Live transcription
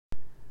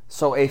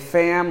So a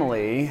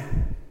family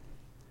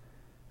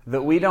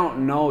that we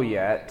don't know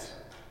yet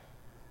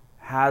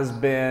has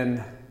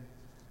been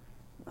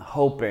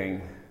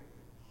hoping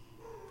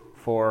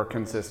for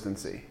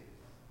consistency,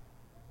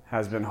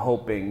 has been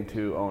hoping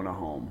to own a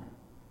home.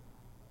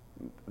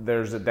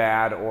 There's a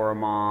dad or a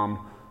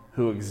mom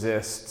who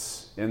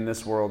exists in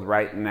this world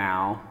right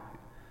now,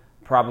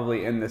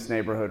 probably in this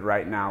neighborhood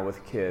right now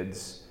with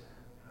kids,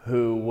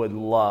 who would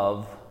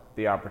love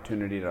the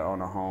opportunity to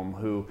own a home,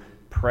 who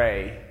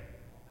pray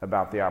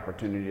about the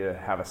opportunity to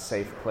have a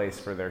safe place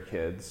for their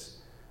kids,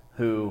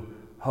 who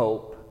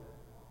hope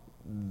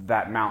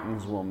that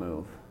mountains will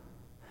move,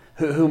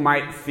 who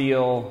might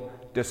feel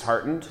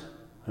disheartened,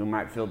 who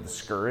might feel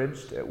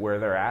discouraged at where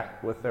they're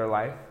at with their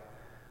life.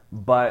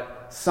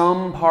 But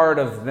some part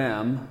of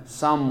them,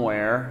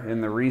 somewhere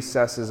in the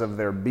recesses of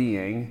their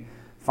being,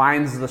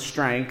 finds the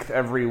strength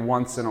every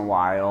once in a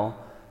while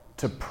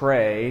to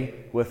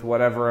pray with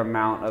whatever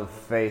amount of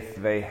faith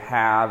they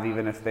have,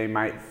 even if they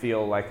might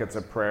feel like it's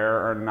a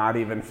prayer or not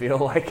even feel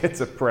like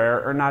it's a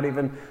prayer or not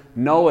even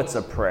know it's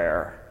a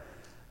prayer,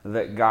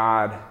 that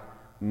God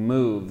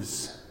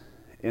moves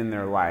in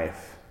their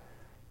life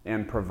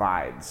and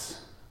provides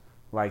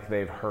like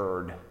they've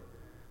heard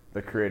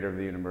the Creator of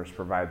the universe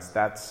provides.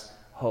 That's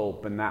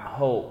hope, and that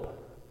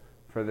hope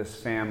for this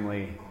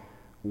family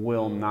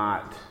will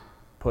not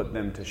put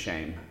them to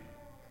shame.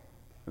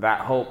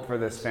 That hope for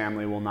this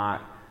family will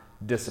not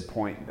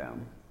disappoint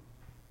them.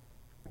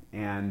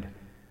 And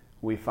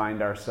we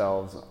find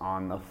ourselves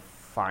on the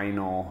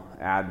final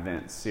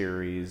Advent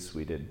series.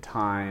 We did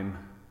time,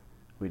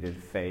 we did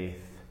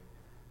faith,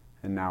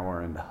 and now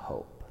we're into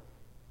hope.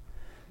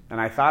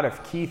 And I thought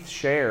if Keith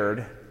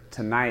shared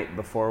tonight,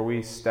 before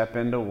we step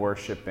into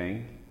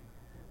worshiping,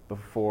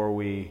 before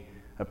we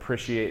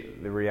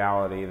appreciate the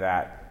reality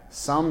that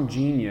some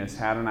genius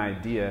had an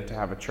idea to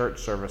have a church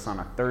service on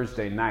a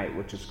Thursday night,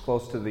 which is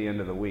close to the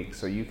end of the week,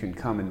 so you can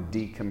come and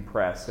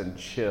decompress and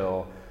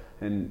chill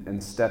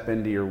and step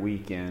into your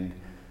weekend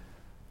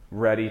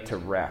ready to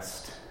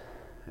rest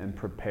and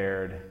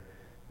prepared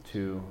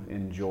to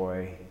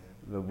enjoy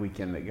the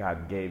weekend that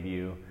God gave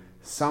you.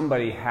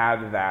 Somebody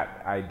had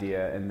that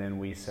idea, and then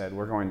we said,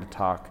 we're going to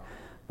talk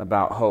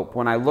about hope.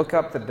 When I look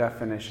up the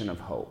definition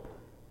of hope,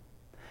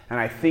 and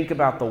I think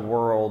about the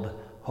world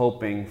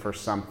hoping for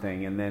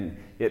something, and then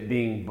it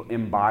being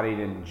embodied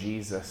in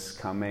Jesus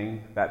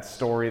coming, that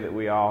story that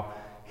we all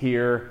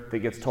hear that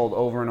gets told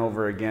over and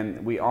over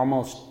again, we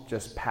almost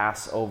just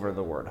pass over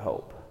the word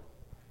hope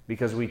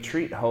because we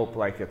treat hope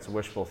like it's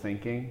wishful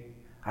thinking.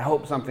 I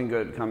hope something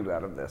good comes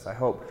out of this. I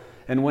hope.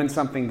 And when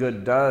something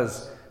good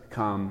does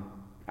come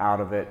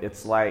out of it,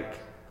 it's like,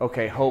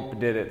 okay, hope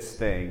did its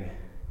thing,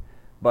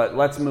 but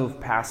let's move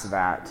past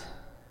that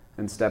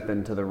and step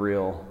into the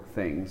real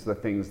things, the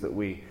things that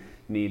we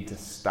need to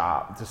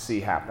stop to see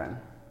happen.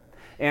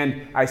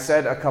 And I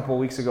said a couple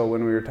weeks ago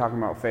when we were talking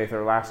about faith,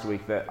 or last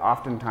week, that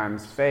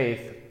oftentimes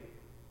faith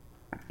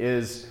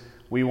is,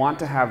 we want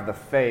to have the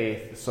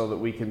faith so that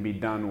we can be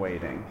done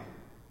waiting.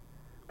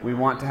 We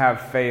want to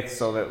have faith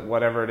so that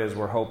whatever it is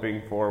we're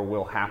hoping for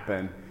will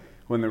happen,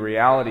 when the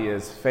reality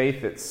is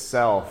faith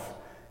itself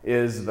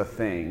is the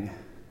thing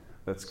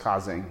that's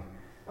causing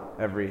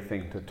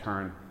everything to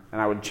turn. And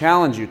I would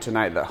challenge you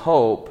tonight that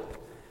hope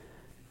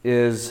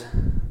is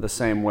the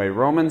same way.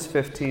 Romans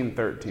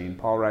 15:13,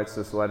 Paul writes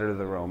this letter to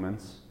the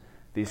Romans,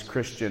 these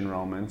Christian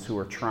Romans who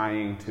are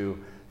trying to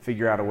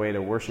figure out a way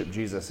to worship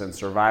Jesus and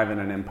survive in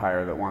an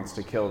empire that wants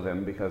to kill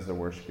them because they're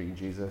worshiping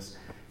Jesus.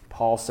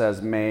 Paul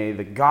says, may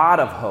the God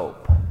of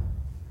hope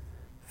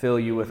fill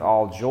you with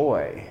all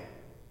joy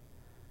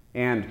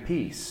and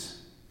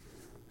peace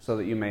so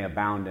that you may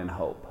abound in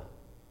hope.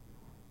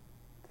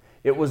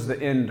 It was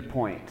the end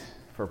point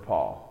for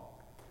Paul.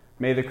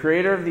 May the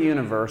Creator of the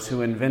universe,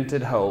 who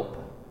invented hope,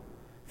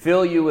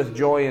 fill you with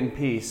joy and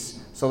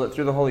peace so that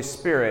through the Holy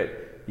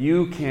Spirit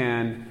you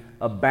can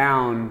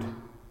abound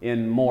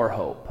in more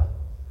hope,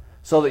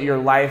 so that your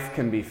life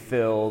can be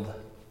filled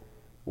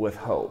with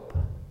hope.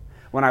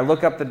 When I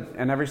look up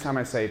and every time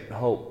I say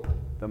hope,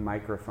 the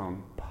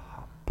microphone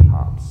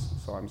pops,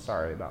 so I'm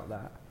sorry about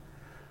that.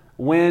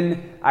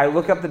 When I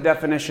look up the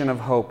definition of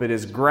hope, it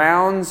is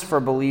grounds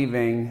for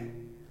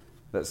believing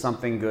that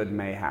something good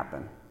may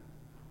happen.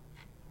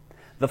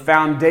 The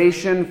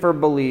foundation for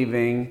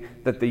believing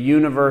that the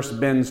universe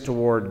bends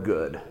toward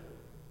good.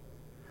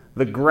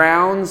 The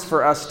grounds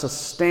for us to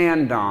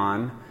stand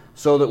on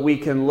so that we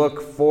can look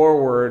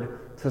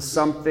forward to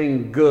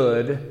something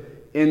good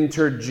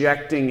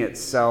interjecting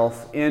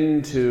itself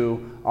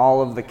into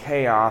all of the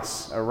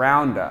chaos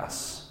around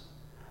us.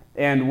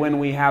 And when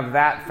we have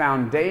that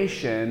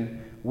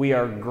foundation, we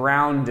are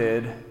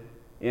grounded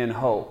in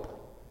hope.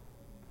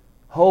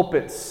 Hope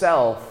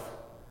itself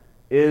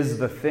is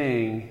the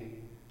thing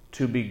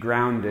to be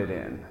grounded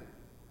in.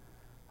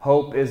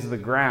 Hope is the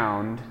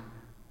ground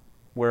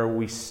where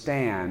we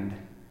stand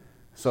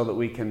so that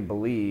we can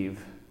believe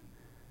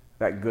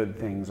that good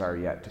things are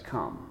yet to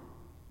come.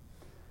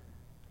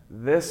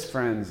 This,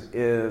 friends,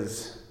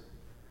 is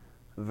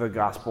the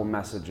gospel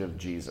message of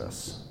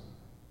Jesus.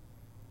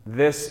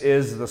 This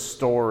is the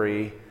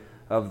story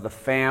of the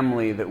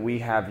family that we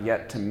have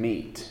yet to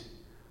meet,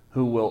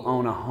 who will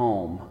own a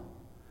home,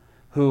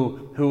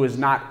 who is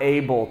not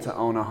able to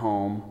own a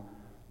home,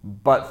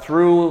 but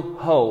through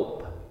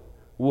hope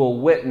will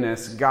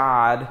witness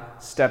God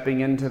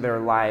stepping into their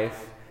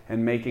life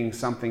and making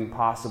something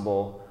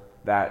possible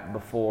that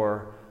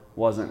before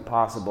wasn't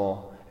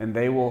possible. And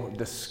they will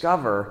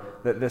discover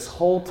that this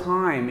whole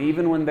time,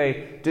 even when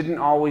they didn't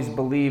always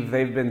believe,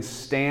 they've been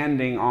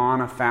standing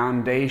on a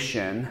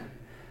foundation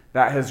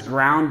that has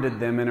grounded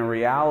them in a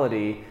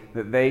reality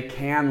that they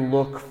can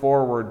look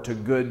forward to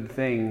good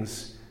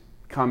things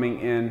coming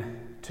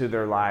into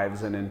their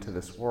lives and into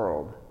this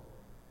world.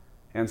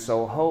 And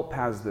so hope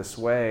has this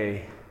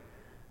way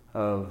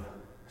of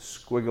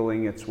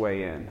squiggling its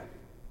way in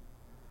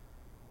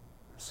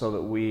so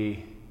that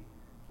we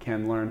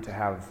can learn to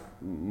have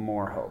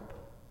more hope,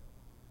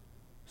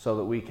 so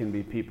that we can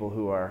be people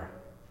who are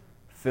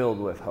filled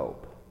with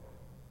hope.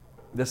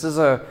 This is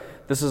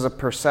a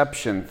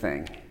perception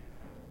thing.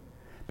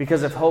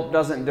 Because if hope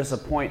doesn't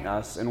disappoint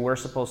us, and we're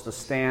supposed to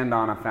stand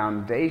on a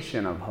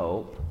foundation of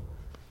hope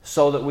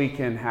so that we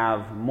can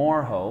have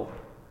more hope,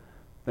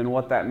 then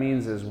what that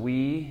means is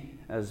we,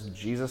 as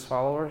Jesus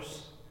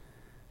followers,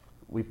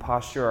 we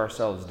posture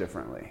ourselves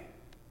differently.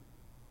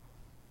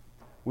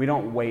 We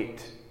don't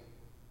wait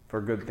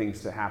for good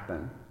things to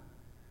happen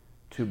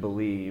to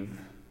believe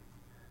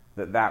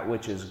that that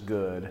which is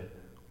good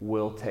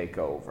will take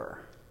over.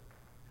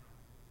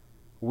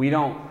 We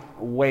don't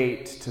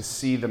wait to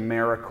see the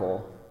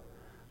miracle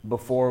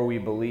before we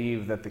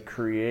believe that the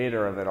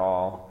creator of it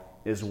all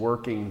is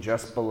working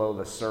just below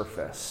the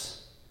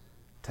surface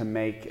to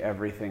make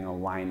everything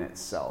align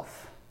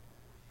itself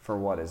for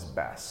what is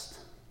best.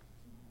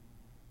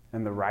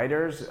 And the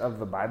writers of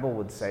the Bible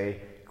would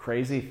say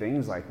crazy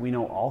things like, we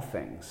know all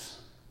things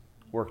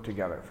work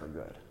together for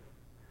good,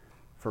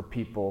 for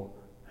people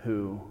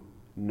who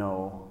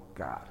know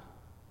God.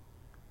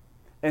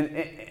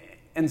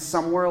 And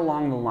somewhere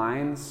along the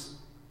lines,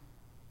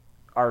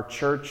 our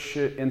church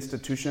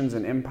institutions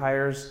and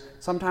empires,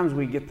 sometimes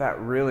we get that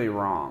really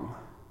wrong.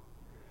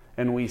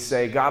 And we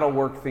say, God will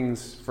work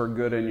things for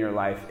good in your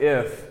life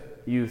if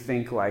you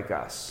think like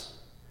us,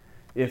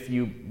 if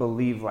you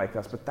believe like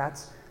us. But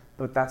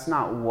that's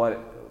not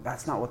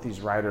what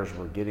these writers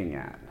were getting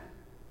at.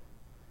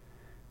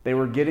 They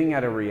were getting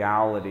at a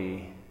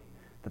reality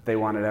that they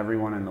wanted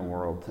everyone in the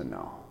world to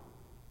know.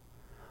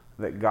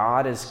 That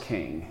God is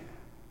king.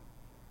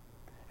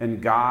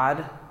 And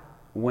God,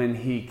 when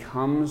he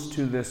comes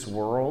to this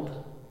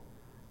world,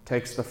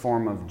 takes the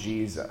form of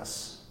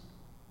Jesus.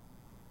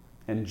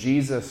 And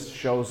Jesus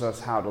shows us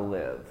how to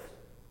live.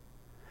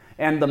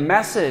 And the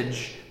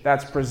message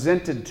that's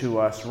presented to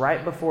us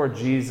right before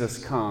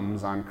Jesus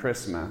comes on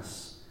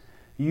Christmas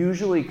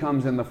usually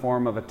comes in the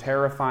form of a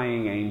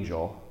terrifying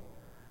angel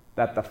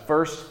that the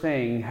first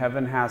thing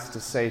heaven has to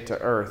say to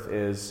earth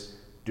is,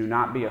 do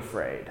not be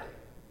afraid.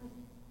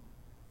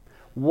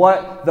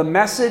 What the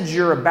message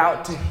you're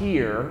about to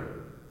hear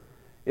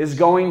is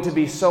going to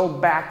be so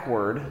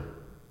backward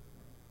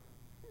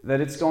that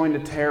it's going to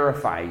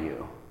terrify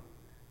you.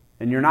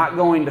 And you're not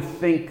going to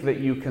think that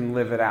you can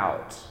live it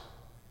out.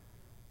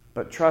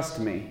 But trust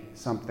me,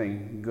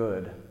 something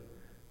good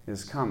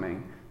is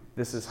coming.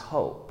 This is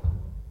hope.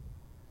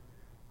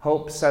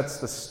 Hope sets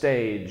the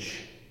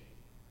stage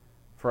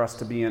for us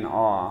to be in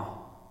awe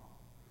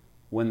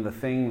when the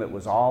thing that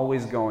was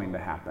always going to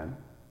happen,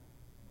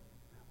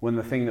 when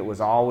the thing that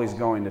was always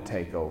going to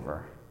take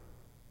over,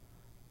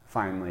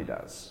 finally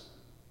does.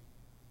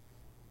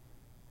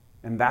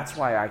 And that's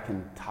why I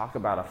can talk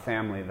about a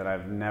family that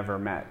I've never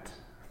met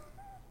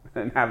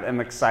and am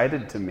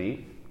excited to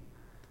meet,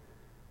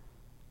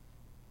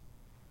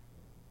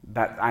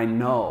 that I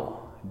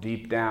know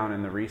deep down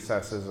in the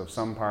recesses of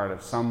some part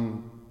of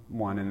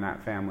someone in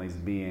that family's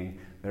being,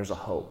 there's a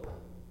hope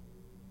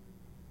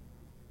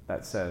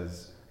that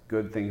says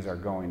good things are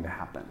going to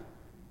happen.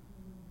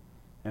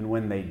 And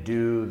when they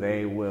do,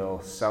 they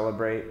will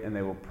celebrate and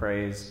they will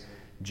praise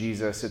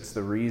Jesus. It's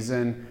the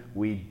reason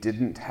we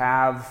didn't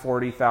have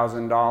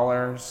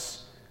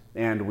 $40,000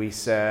 and we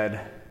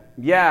said,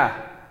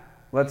 yeah,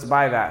 let's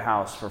buy that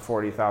house for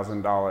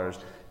 $40,000,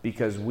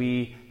 because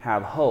we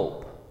have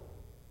hope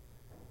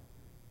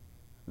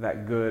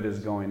that good is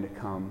going to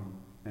come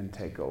and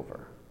take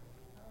over.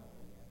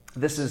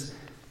 This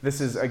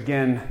is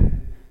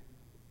again,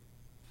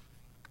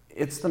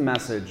 it's the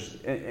message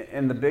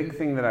and the big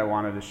thing that I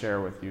wanted to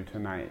share with you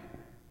tonight.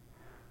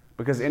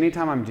 Because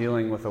anytime I'm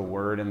dealing with a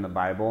word in the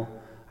Bible,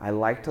 I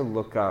like to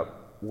look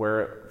up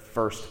where it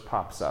first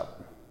pops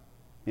up.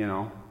 You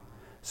know?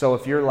 So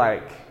if you're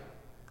like,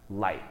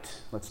 light,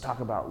 let's talk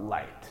about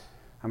light.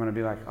 I'm going to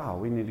be like, oh,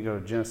 we need to go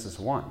to Genesis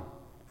 1.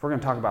 If we're going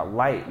to talk about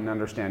light and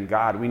understand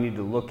God, we need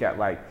to look at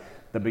like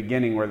the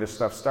beginning where this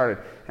stuff started.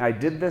 And I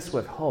did this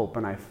with hope,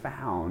 and I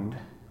found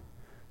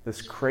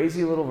this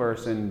crazy little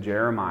verse in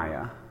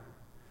Jeremiah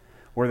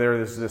where there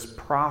is this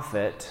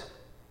prophet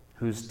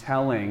who's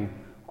telling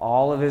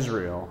all of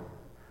Israel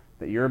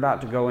that you're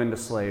about to go into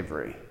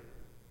slavery.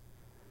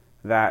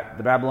 that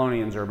the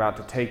Babylonians are about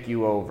to take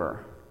you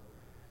over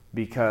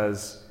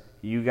because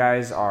you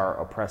guys are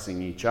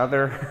oppressing each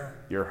other,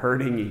 you're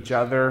hurting each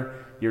other,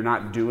 you're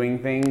not doing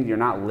things, you're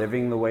not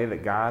living the way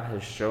that God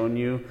has shown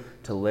you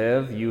to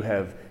live.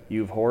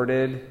 You've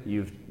hoarded,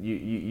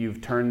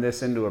 you've turned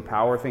this into a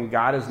power thing.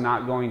 God is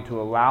not going to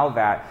allow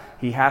that.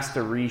 He has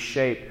to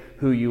reshape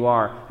who you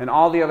are. And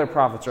all the other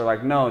prophets are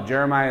like, no,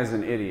 Jeremiah is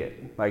an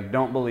idiot. Like,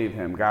 don't believe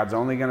him. God's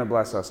only going to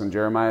bless us. And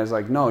Jeremiah is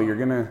like, no, you're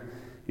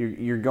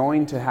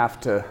going to have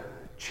to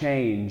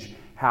change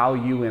how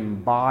you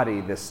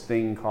embody this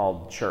thing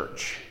called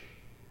church,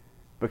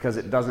 because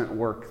it doesn't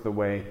work the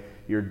way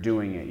you're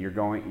doing it. You're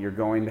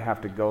going to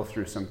have to go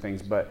through some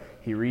things. But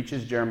he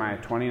reaches Jeremiah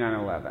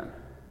 29:11,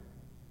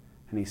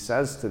 and he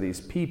says to these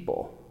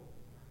people,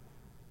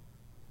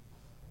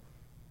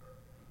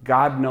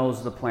 God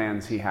knows the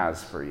plans he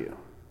has for you.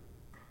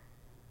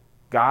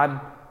 God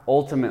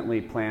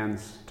ultimately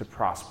plans to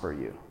prosper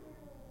you.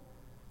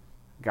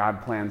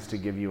 God plans to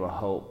give you a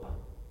hope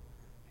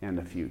and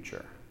a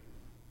future.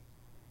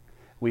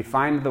 We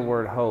find the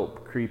word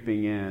hope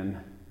creeping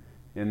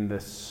in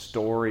this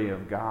story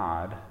of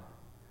God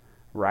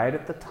right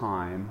at the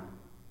time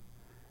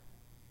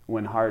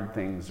when hard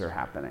things are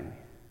happening.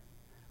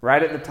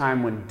 Right at the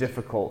time when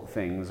difficult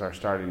things are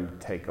starting to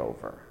take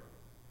over.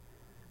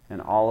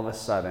 And all of a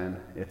sudden,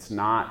 it's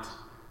not,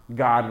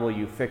 God, will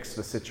you fix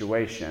the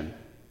situation?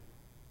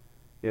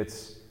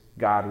 It's,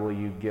 God, will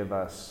you give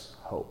us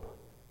hope?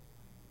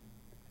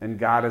 And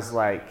God is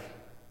like,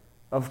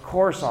 of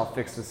course I'll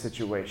fix the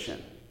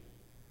situation.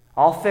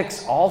 I'll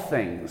fix all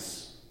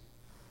things.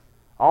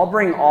 I'll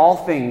bring all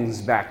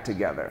things back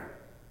together.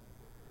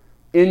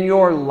 In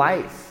your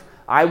life,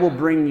 I will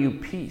bring you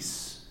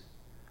peace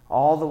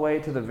all the way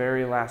to the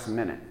very last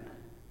minute.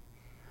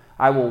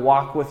 I will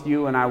walk with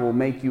you and I will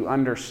make you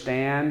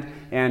understand.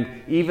 And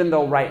even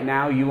though right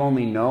now you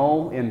only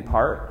know in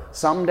part,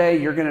 someday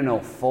you're going to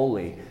know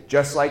fully,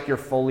 just like you're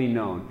fully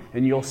known.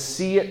 And you'll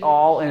see it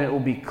all and it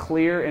will be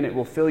clear and it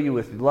will fill you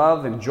with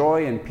love and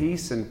joy and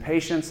peace and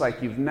patience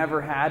like you've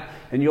never had.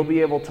 And you'll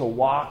be able to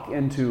walk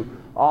into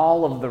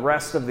all of the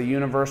rest of the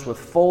universe with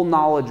full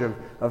knowledge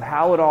of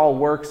how it all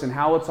works and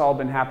how it's all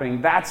been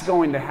happening. That's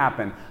going to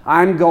happen.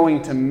 I'm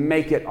going to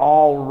make it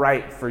all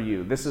right for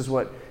you. This is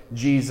what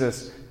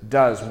Jesus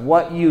does.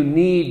 What you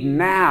need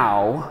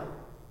now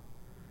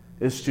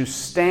is to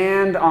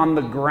stand on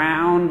the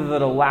ground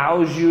that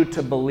allows you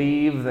to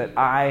believe that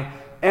I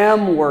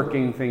am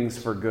working things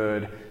for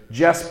good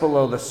just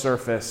below the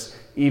surface,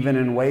 even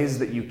in ways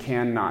that you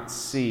cannot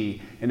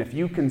see. And if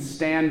you can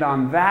stand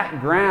on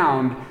that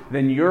ground,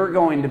 then you're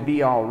going to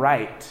be all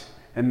right.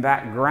 And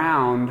that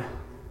ground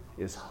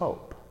is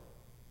hope.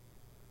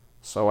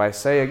 So I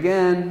say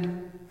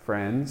again,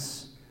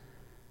 friends,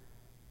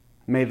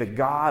 may the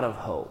God of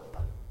hope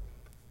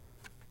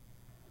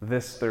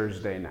this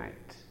Thursday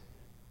night,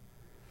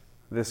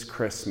 this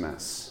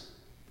Christmas,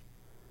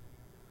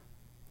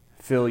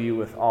 fill you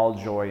with all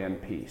joy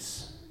and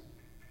peace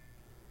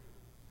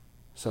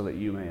so that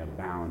you may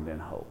abound in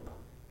hope.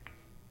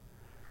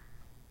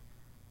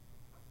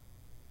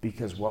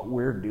 Because what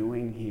we're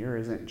doing here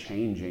isn't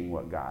changing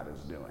what God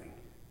is doing.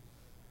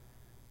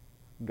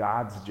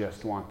 God's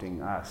just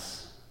wanting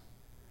us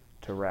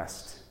to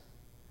rest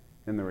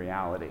in the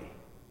reality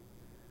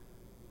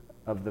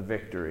of the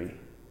victory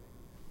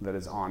that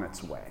is on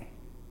its way.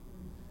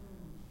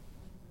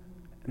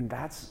 And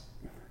that's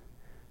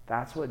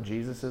what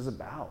Jesus is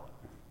about.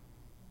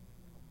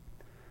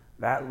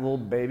 That little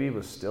baby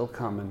was still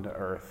coming to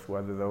earth,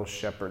 whether those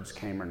shepherds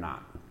came or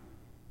not.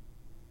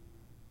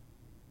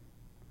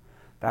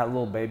 That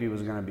little baby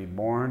was going to be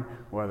born,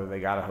 whether they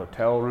got a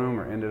hotel room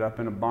or ended up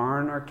in a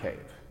barn or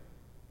cave.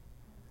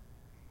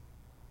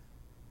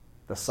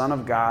 The Son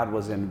of God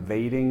was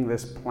invading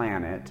this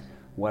planet,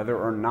 whether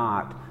or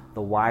not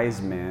the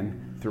wise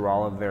men, through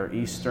all of their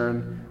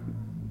Eastern,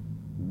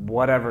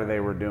 whatever they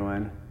were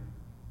doing,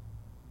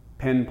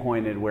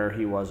 pinpointed where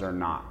he was or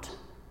not.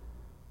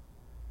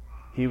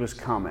 He was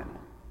coming.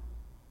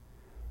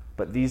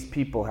 But these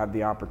people had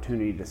the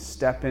opportunity to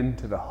step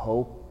into the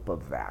hope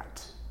of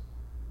that,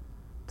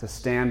 to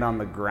stand on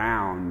the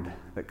ground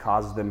that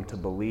caused them to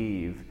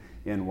believe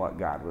in what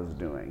God was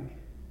doing,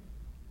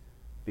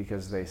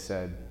 because they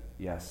said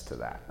yes to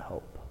that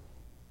hope.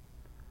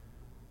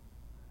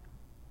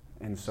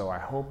 And so I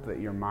hope that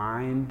your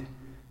mind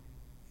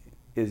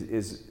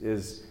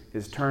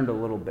is turned a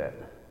little bit.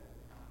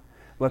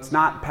 Let's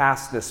not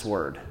pass this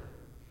word.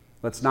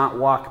 Let's not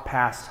walk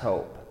past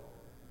hope.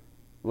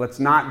 Let's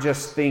not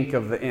just think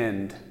of the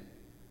end.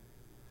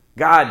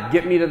 God,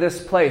 get me to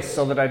this place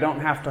so that I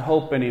don't have to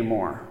hope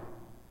anymore.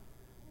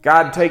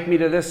 God, take me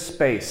to this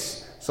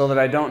space so that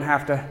I don't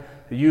have to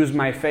use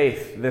my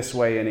faith this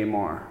way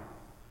anymore.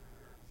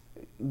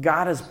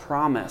 God has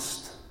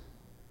promised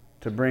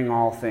to bring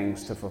all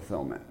things to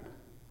fulfillment.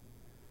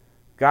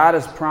 God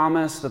has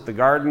promised that the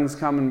garden's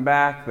coming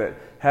back, that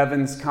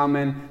heaven's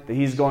coming, that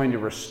he's going to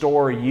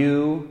restore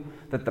you,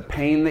 that the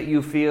pain that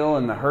you feel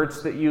and the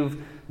hurts that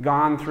you've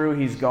gone through,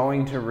 he's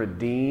going to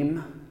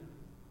redeem.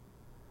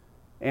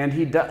 And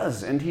he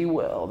does, and he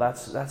will.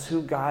 That's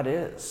who God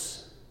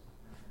is.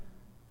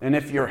 And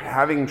if you're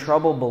having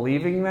trouble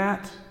believing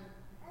that,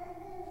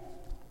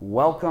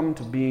 welcome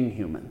to being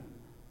human.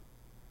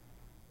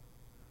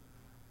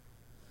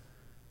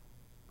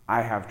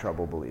 I have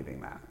trouble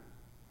believing that.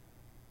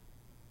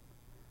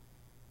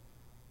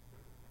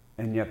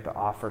 And yet the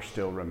offer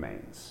still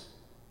remains.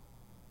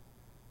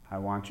 I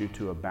want you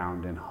to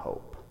abound in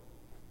hope.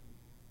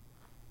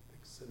 Like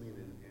Simeon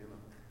and Anna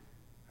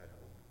had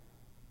hope.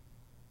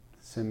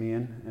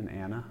 Simeon and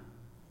Anna.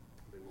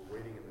 They were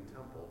waiting in the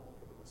temple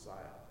for the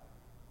Messiah.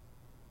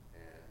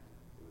 And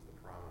it was the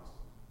promise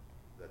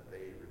that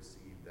they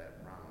received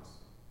that promise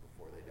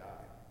before they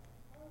died.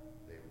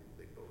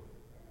 They both.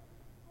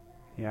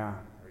 Yeah. Are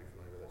you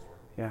familiar with that story?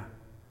 Yeah.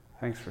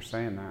 Thanks for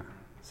saying that.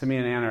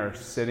 Simeon and Anna are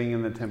sitting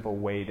in the temple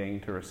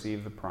waiting to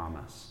receive the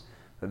promise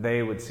that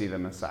they would see the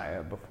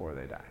Messiah before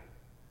they die.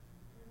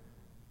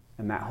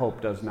 And that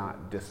hope does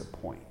not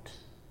disappoint.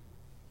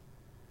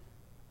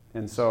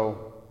 And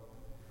so,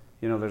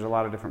 there's a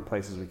lot of different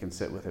places we can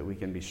sit with it. We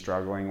can be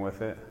struggling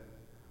with it.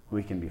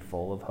 We can be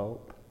full of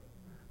hope.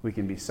 We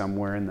can be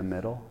somewhere in the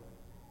middle.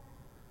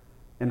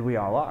 And we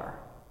all are.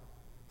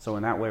 So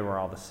in that way, we're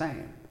all the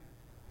same.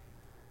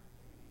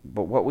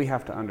 But what we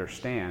have to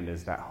understand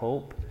is that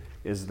hope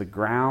is the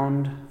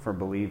ground for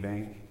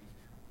believing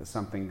that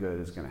something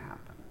good is going to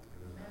happen.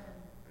 Amen.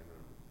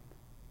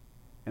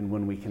 And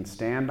when we can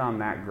stand on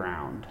that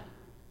ground,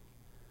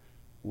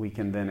 we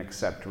can then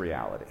accept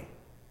reality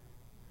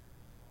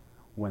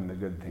when the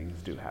good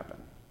things do happen.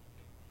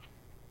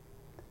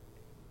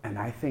 And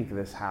I think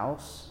this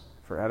house,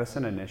 for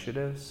Edison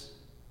Initiatives,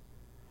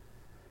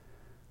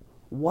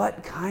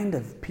 what kind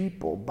of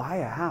people buy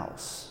a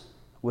house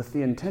with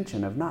the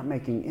intention of not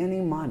making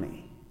any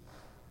money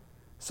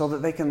so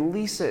that they can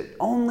lease it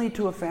only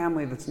to a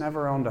family that's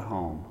never owned a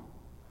home,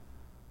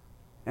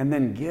 and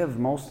then give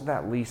most of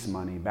that lease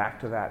money back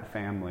to that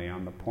family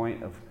on the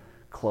point of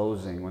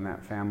closing when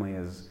that family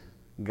has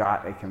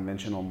got a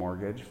conventional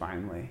mortgage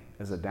finally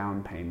as a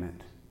down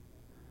payment,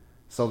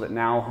 so that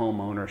now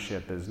home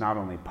ownership is not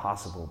only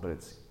possible, but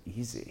it's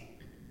easy.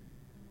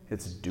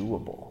 It's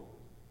doable.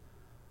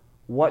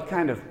 What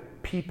kind of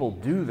people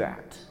do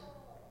that?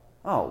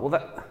 Oh,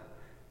 well,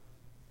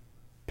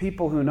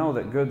 people who know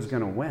that good's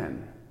going to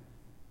win.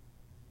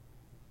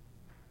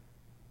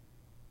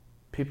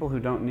 People who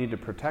don't need to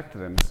protect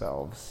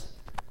themselves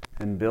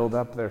and build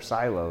up their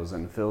silos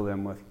and fill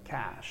them with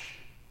cash.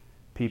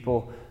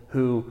 People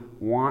who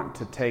want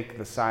to take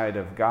the side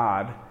of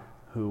God,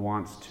 who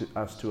wants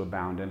us to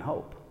abound in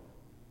hope.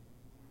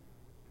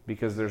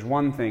 Because there's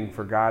one thing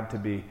for God to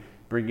be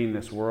bringing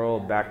this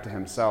world back to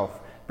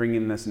himself,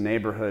 bringing this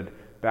neighborhood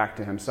back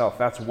to himself.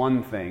 That's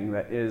one thing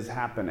that is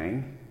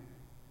happening.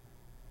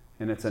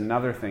 And it's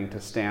another thing to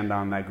stand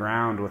on that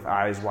ground with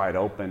eyes wide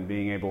open,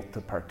 being able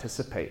to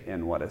participate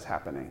in what is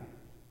happening.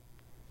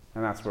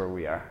 And that's where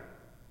we are.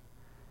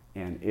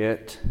 And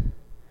it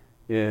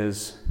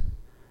is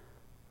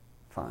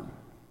fun.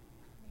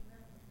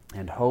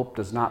 And hope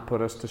does not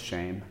put us to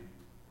shame.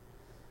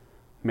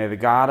 May the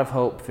God of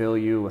hope fill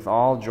you with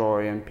all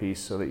joy and peace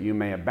so that you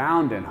may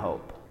abound in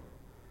hope.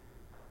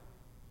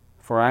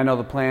 For I know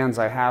the plans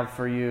I have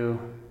for you,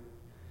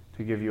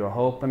 to give you a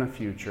hope and a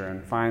future.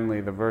 And finally,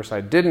 the verse I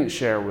didn't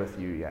share with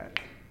you yet.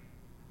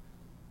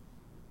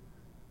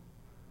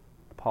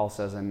 Paul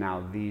says, and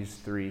now these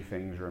three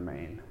things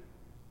remain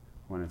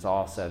when it's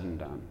all said and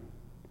done.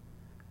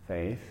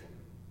 Faith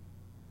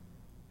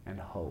and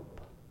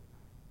hope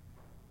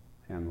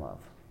and love.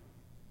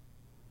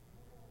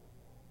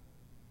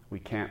 We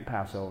can't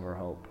pass over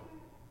hope.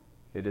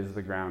 It is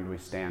the ground we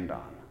stand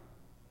on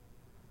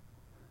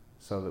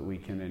so that we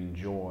can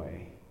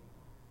enjoy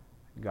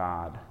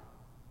God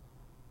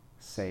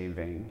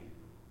saving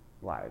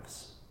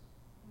lives.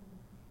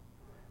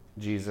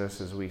 Jesus,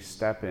 as we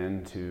step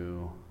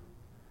into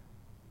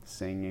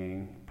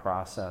singing,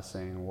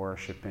 processing,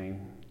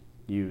 worshiping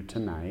you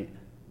tonight,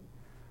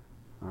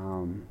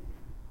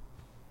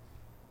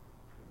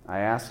 I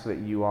ask that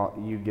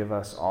you give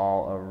us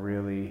all a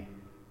really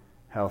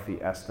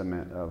healthy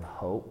estimate of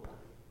hope,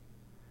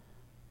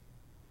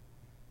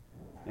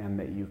 and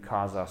that you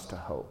cause us to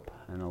hope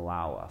and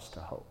allow us to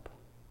hope.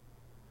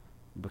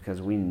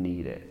 Because we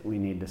need it. We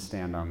need to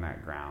stand on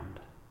that ground.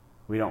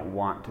 We don't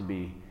want to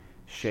be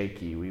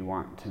shaky. We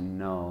want to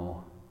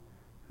know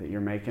that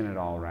you're making it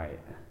all right,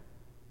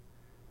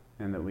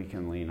 and that we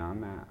can lean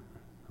on that,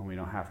 and we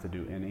don't have to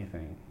do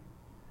anything,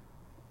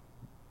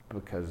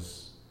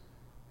 because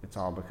it's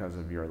all because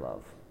of your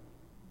love.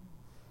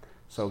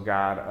 So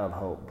God of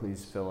hope,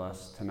 please fill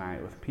us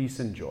tonight with peace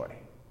and joy.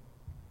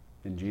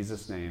 In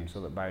Jesus' name, so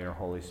that by your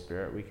Holy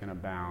Spirit we can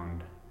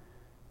abound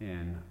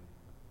in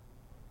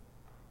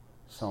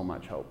so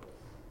much hope.